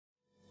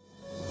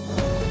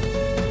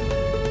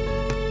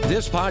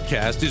This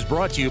podcast is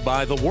brought to you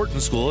by the Wharton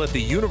School at the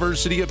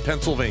University of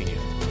Pennsylvania.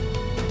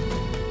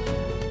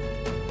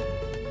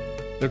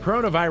 The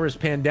coronavirus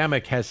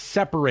pandemic has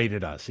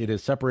separated us. It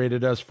has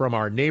separated us from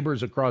our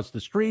neighbors across the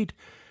street,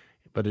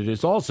 but it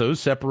has also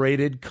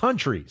separated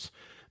countries.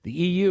 The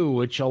EU,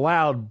 which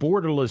allowed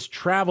borderless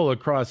travel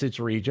across its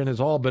region, has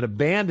all but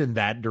abandoned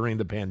that during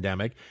the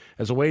pandemic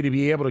as a way to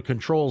be able to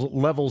control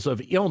levels of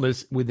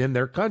illness within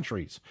their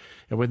countries.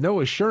 And with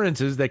no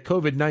assurances that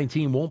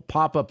COVID-19 won't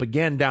pop up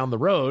again down the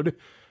road,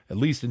 at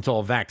least until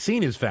a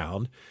vaccine is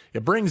found,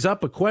 it brings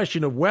up a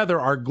question of whether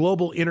our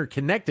global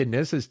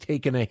interconnectedness has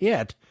taken a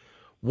hit,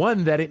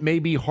 one that it may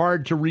be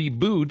hard to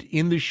reboot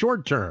in the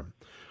short term.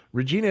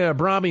 Regina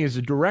Abrami is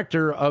the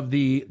director of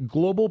the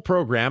global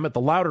program at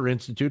the Lauder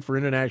Institute for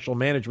International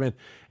Management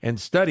and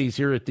Studies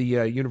here at the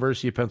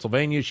University of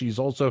Pennsylvania. She's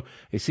also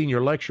a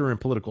senior lecturer in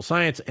political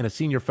science and a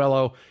senior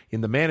fellow in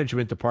the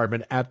management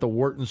department at the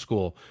Wharton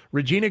School.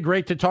 Regina,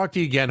 great to talk to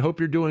you again. Hope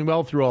you're doing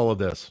well through all of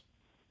this.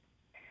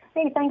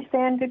 Hey, thanks,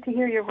 Dan. Good to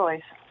hear your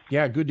voice.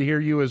 Yeah, good to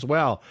hear you as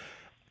well.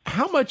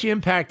 How much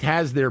impact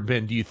has there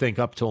been, do you think,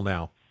 up till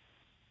now?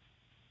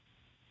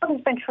 Well,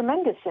 there's been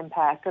tremendous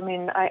impact. I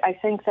mean, I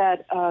think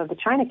that the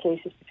China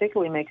cases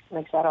particularly makes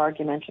that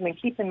argument. I mean,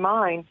 keep in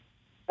mind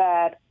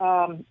that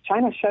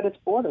China shut its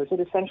borders. It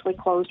essentially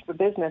closed for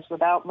business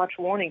without much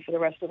warning for the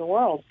rest of the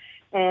world,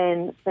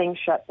 and things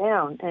shut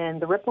down.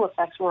 And the ripple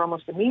effects were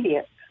almost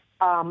immediate.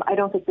 I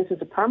don't think this is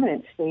a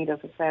permanent state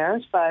of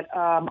affairs, but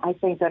I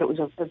think that it was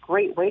a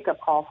great wake-up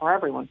call for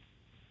everyone.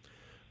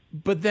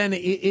 But then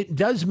it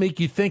does make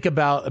you think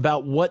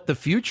about what the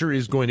future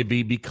is going to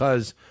be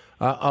because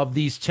of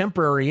these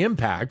temporary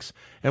impacts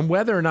and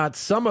whether or not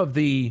some of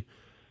the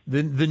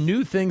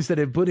new things that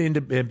have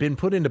been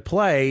put into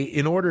play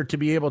in order to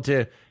be able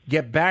to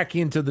get back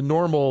into the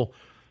normal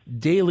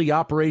daily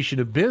operation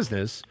of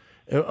business,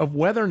 of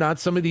whether or not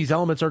some of these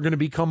elements are going to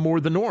become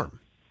more the norm.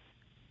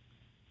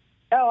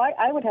 Oh,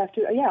 I would have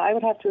to. Yeah, I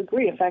would have to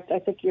agree. In fact, I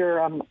think your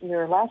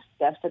last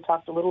guest had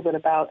talked a little bit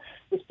about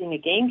this being a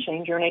game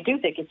changer, and I do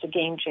think it's a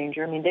game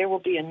changer. I mean, there will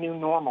be a new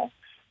normal,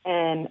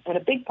 and a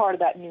big part of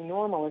that new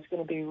normal is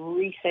going to be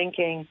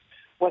rethinking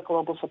what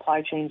global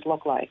supply chains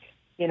look like.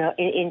 You know,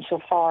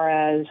 insofar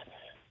as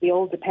the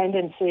old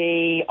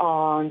dependency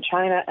on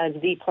China as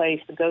the place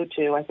to go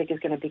to, I think is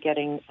going to be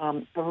getting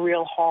a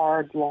real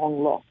hard,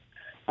 long look.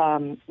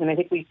 And I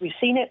think we've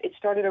seen it. It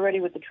started already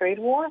with the trade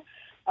war.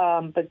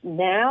 But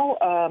now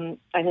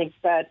I think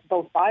that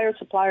both buyers,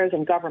 suppliers,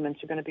 and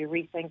governments are going to be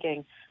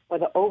rethinking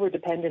whether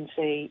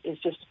over-dependency is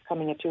just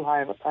coming at too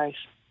high of a price.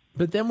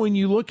 But then when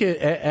you look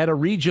at a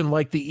region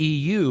like the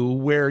EU,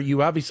 where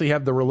you obviously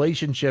have the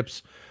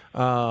relationships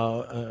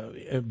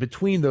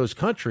between those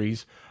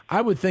countries,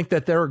 I would think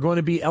that there are going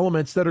to be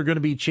elements that are going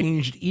to be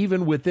changed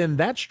even within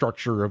that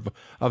structure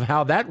of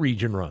how that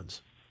region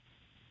runs.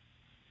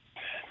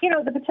 You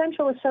know, the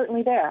potential is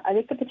certainly there. I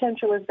think the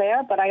potential is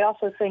there, but I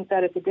also think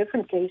that it's a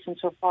different case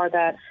insofar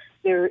that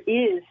there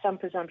is some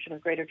presumption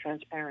of greater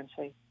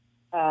transparency,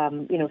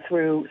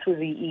 through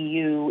the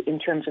EU in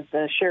terms of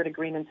the shared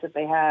agreements that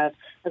they have,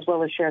 as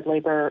well as shared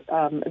labor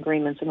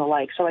agreements and the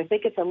like. So I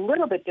think it's a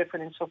little bit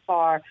different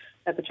insofar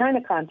that the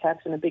China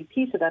context, and a big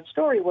piece of that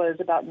story was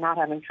about not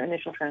having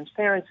initial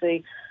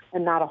transparency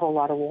and not a whole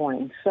lot of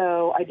warning.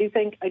 So I do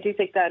think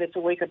that it's a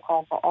wake-up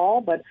call for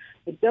all, but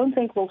I don't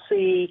think we'll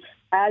see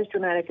as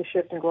dramatic a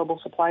shift in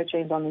global supply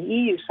chains on the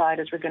EU side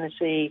as we're going to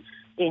see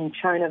in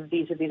China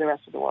vis-a-vis the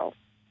rest of the world.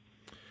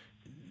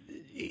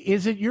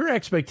 Is it your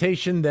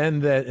expectation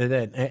then that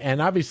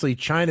and obviously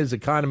China's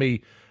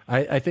economy,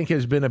 I think,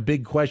 has been a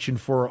big question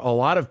for a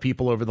lot of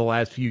people over the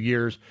last few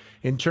years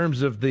in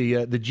terms of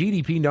the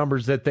GDP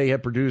numbers that they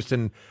have produced,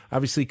 and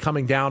obviously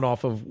coming down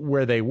off of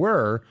where they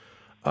were,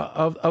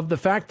 of the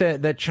fact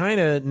that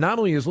China not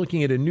only is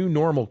looking at a new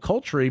normal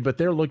culturally, but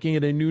they're looking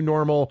at a new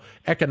normal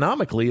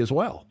economically as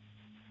well.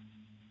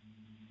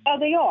 Oh,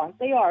 they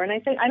are. And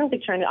I don't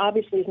think China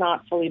obviously is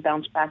not fully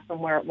bounced back from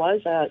where it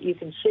was. You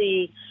can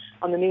see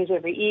on the news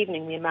every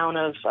evening the amount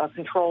of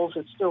controls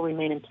that still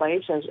remain in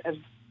place as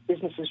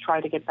businesses try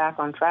to get back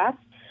on track.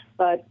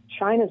 But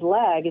China's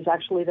lag is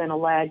actually then a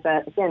lag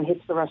that, again,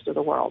 hits the rest of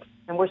the world.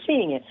 And we're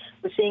seeing it.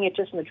 We're seeing it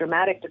just in the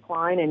dramatic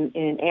decline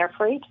in air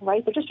freight,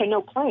 right? There just are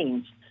no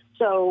planes.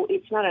 So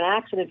it's not an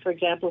accident, for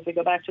example, if we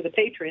go back to the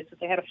Patriots, that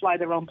they had to fly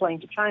their own plane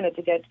to China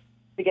to get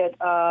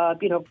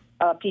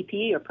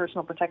PPE or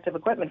personal protective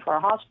equipment for our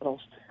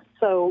hospitals.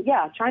 So,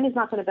 yeah, China's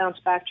not going to bounce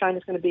back.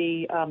 China's going to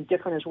be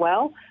different as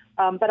well.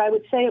 But I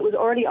would say it was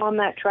already on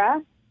that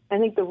track. I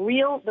think the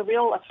real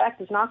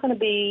effect is not going to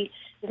be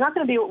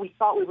what we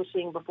thought we were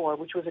seeing before,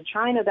 which was a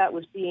China that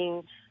was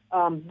being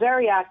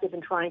very active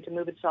in trying to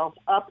move itself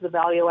up the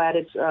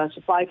value-added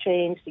supply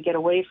chains to get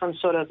away from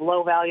sort of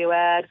low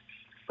value-add,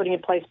 putting in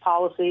place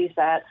policies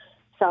that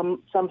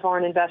some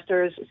foreign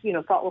investors,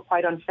 thought were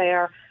quite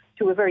unfair,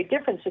 to a very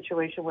different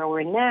situation where we're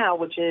in now,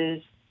 which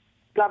is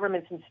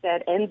governments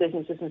instead and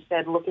businesses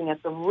instead looking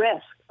at the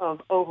risk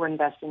of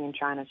overinvesting in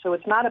China. So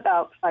it's not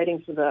about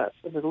fighting for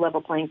the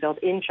level playing field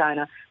in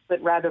China,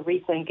 but rather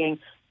rethinking,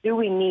 do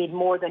we need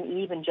more than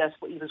even just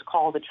what you would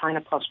call the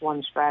China plus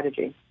one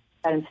strategy?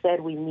 And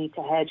instead we need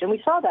to hedge. And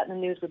we saw that in the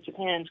news with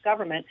Japan's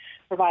government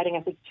providing,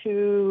 I think,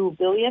 $2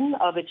 billion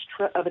of its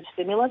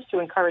stimulus to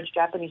encourage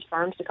Japanese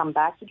firms to come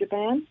back to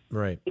Japan.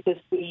 Right. Because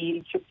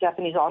the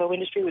Japanese auto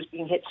industry was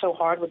being hit so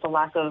hard with the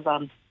lack of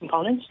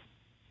components.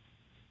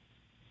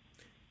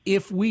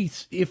 If we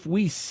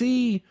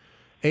see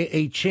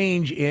a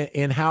change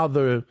in how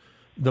the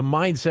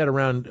mindset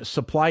around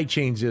supply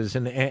chains is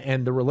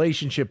and the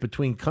relationship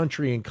between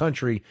country and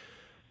country,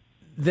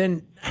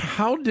 then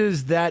how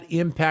does that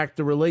impact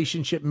the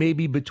relationship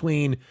maybe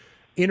between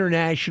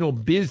international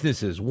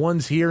businesses?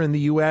 One's here in the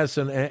U.S.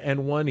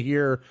 and one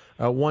here,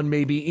 one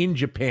maybe in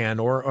Japan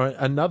or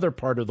another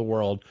part of the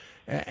world,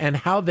 and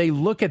how they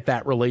look at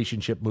that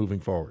relationship moving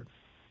forward?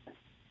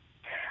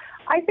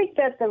 I think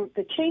that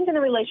the change in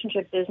the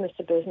relationship business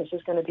to business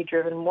is going to be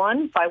driven,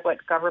 one, by what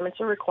governments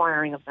are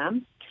requiring of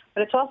them,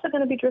 but it's also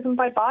going to be driven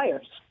by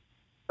buyers,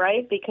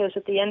 right? Because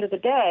at the end of the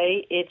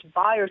day, it's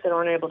buyers that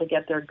aren't able to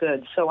get their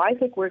goods. So I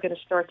think we're going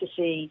to start to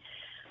see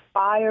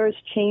buyers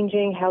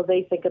changing how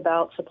they think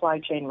about supply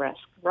chain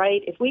risk,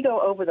 right? If we go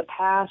over the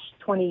past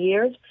 20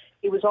 years,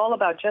 it was all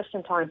about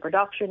just-in-time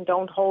production,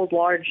 don't hold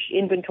large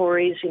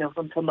inventories,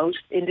 from most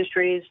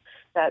industries,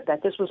 that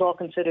this was all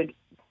considered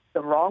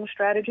the wrong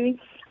strategy.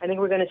 I think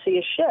we're going to see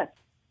a shift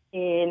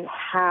in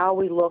how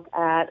we look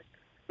at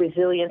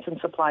resilience in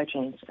supply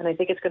chains. And I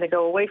think it's going to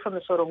go away from the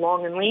sort of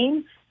long and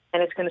lean,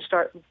 and it's going to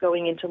start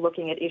going into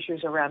looking at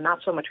issues around not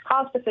so much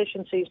cost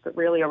efficiencies, but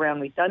really around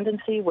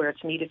redundancy where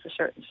it's needed for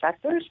certain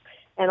sectors,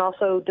 and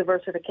also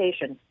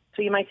diversification.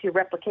 So you might see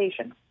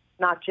replication,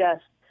 not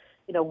just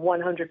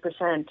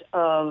 100%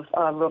 of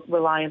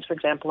reliance, for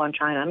example, on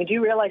China. I mean, do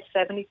you realize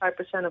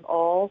 75% of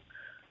all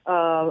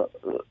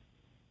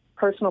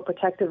personal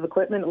protective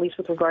equipment, at least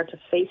with regard to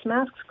face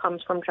masks,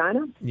 comes from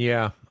China?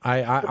 Yeah,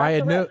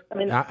 I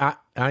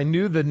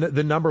knew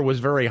the number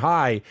was very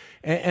high,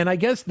 and I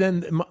guess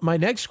then my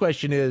next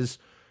question is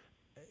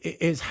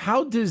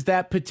how does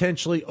that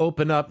potentially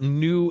open up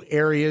new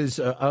areas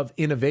of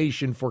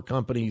innovation for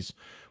companies,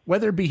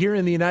 whether it be here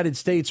in the United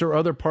States or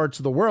other parts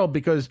of the world?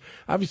 Because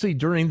obviously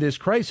during this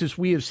crisis,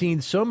 we have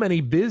seen so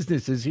many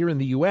businesses here in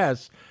the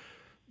U.S.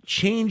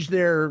 change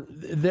their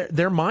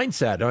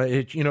mindset,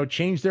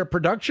 change their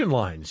production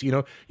lines.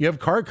 You have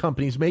car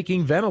companies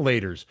making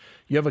ventilators.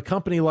 You have a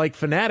company like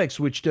Fanatics,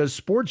 which does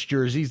sports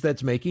jerseys,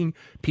 that's making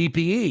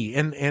PPE.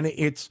 And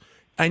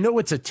I know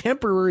it's a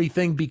temporary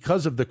thing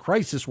because of the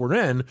crisis we're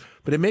in,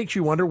 but it makes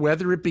you wonder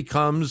whether it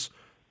becomes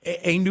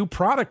a new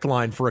product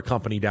line for a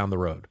company down the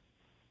road.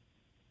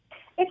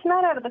 It's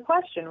not out of the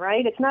question,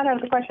 right? It's not out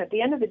of the question. At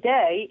the end of the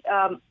day,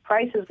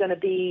 price is going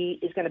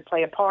to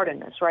play a part in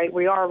this, right?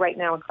 We are right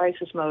now in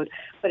crisis mode,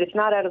 but it's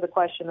not out of the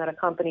question that a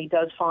company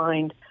does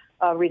find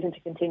a reason to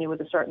continue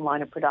with a certain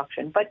line of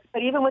production. But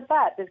even with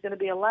that, there's going to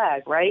be a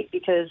lag, right?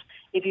 Because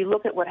if you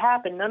look at what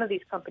happened, none of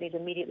these companies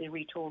immediately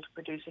retooled to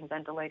producing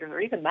ventilators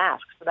or even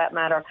masks, for that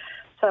matter.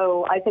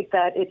 So I think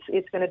that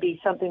it's going to be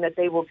something that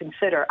they will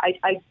consider.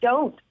 I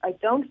don't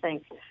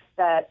think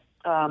that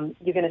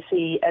you're going to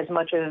see as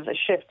much of a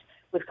shift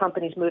with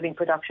companies moving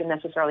production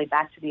necessarily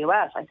back to the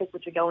U.S. I think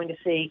what you're going to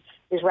see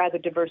is rather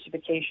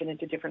diversification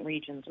into different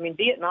regions. I mean,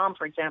 Vietnam,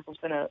 for example,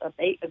 has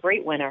been a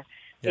great winner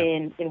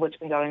in what's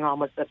been going on,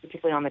 with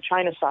particularly on the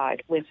China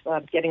side, with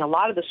getting a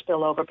lot of the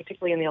spillover,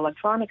 particularly in the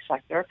electronic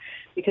sector,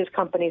 because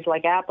companies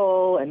like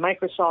Apple and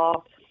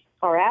Microsoft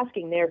are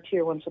asking their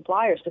tier one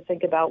suppliers to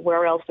think about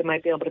where else they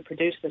might be able to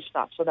produce this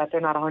stuff so that they're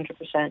not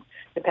 100%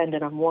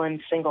 dependent on one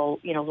single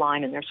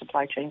line in their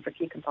supply chain for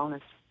key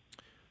components.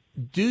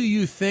 Do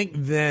you think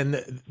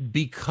then,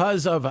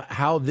 because of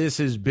how this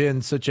has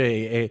been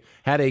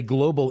had a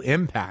global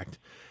impact,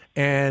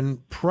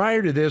 and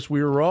prior to this,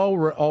 we were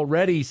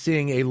already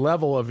seeing a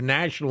level of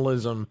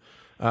nationalism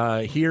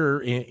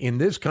here in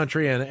this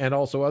country and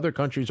also other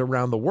countries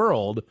around the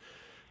world,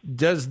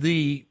 does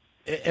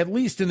at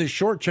least in the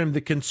short term,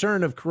 the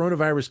concern of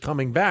coronavirus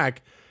coming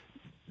back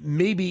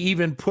maybe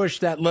even push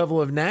that level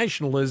of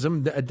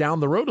nationalism down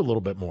the road a little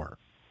bit more?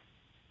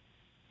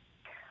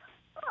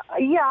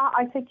 Yeah,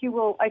 I think you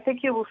will. I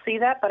think you will see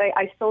that, but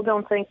I still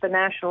don't think the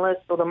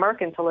nationalists or the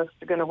mercantilists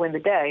are going to win the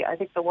day. I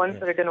think the ones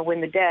that are going to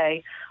win the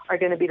day are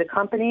going to be the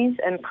companies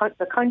and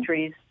the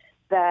countries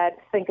that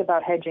think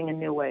about hedging in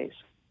new ways.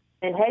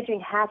 And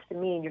hedging has to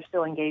mean you're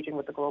still engaging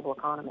with the global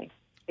economy.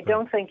 I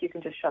don't think you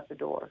can just shut the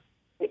door.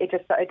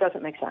 It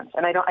doesn't make sense.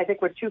 And I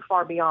think we're too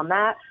far beyond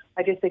that.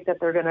 I just think that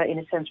they're going to, in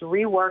a sense,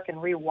 rework and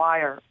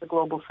rewire the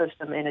global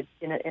system in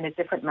a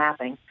different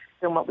mapping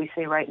than what we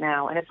see right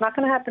now. And it's not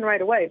going to happen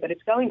right away, but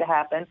it's going to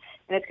happen.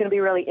 And it's going to be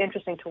really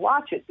interesting to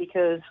watch it,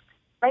 because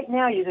right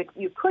now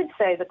you could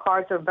say the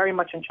cards are very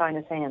much in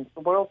China's hands.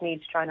 The world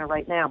needs China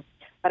right now.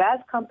 But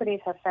as companies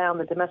have found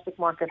the domestic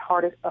market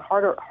a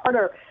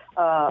harder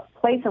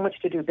place in which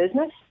to do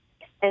business,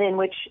 and in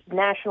which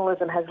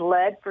nationalism has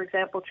led, for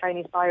example,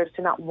 Chinese buyers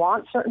to not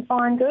want certain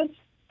foreign goods,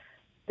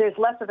 there's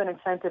less of an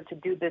incentive to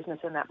do business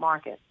in that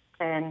market.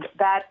 And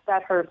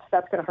that hurts.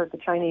 That's going to hurt the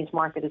Chinese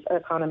market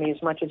economy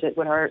as much as it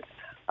would hurt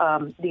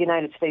the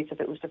United States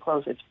if it was to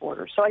close its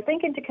borders. So I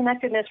think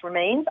interconnectedness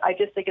remains. I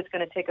just think it's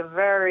going to take a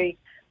very,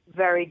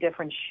 very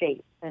different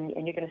shape. And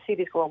you're going to see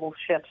these global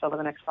shifts over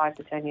the next 5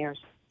 to 10 years.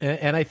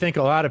 And I think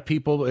a lot of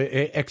people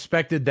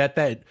expected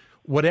that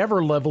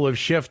whatever level of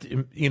shift,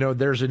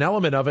 there's an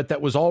element of it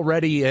that was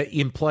already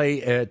in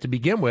play to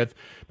begin with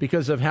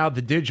because of how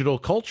the digital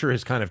culture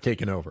has kind of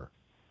taken over.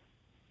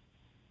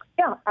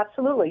 Yeah,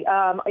 absolutely.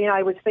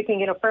 I was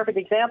thinking, a perfect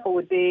example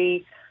would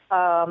be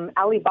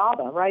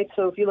Alibaba, right?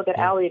 So if you look at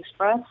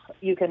AliExpress,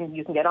 you can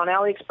get on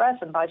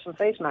AliExpress and buy some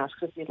face masks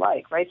if you'd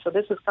like, right? So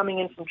this is coming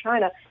in from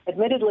China.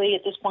 Admittedly,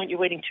 at this point, you're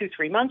waiting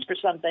 2-3 months for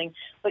something,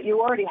 but you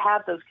already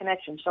have those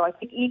connections. So I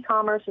think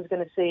e-commerce is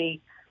going to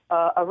see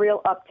a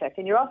real uptick.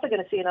 And you're also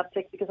going to see an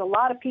uptick because a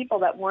lot of people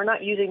that were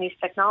not using these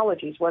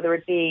technologies, whether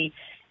it be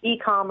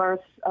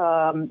e-commerce,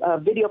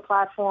 video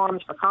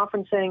platforms for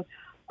conferencing,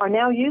 are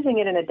now using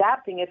it and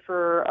adapting it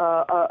for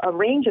a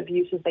range of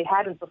uses they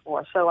hadn't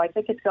before. So I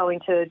think it's going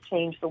to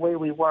change the way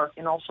we work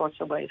in all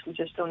sorts of ways. We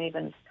just don't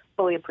even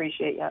fully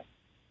appreciate yet.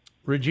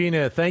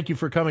 Regina, thank you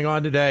for coming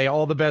on today.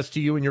 All the best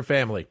to you and your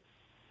family.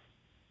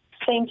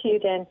 Same to you,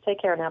 Dan. Take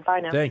care now.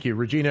 Bye now. Thank you.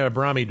 Regina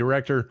Abrami,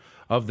 Director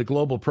of the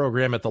Global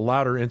Program at the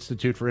Lauder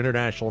Institute for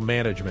International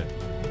Management.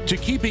 To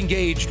keep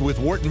engaged with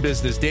Wharton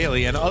Business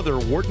Daily and other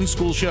Wharton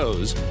School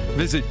shows,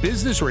 visit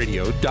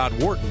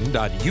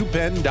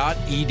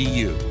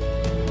businessradio.wharton.upenn.edu.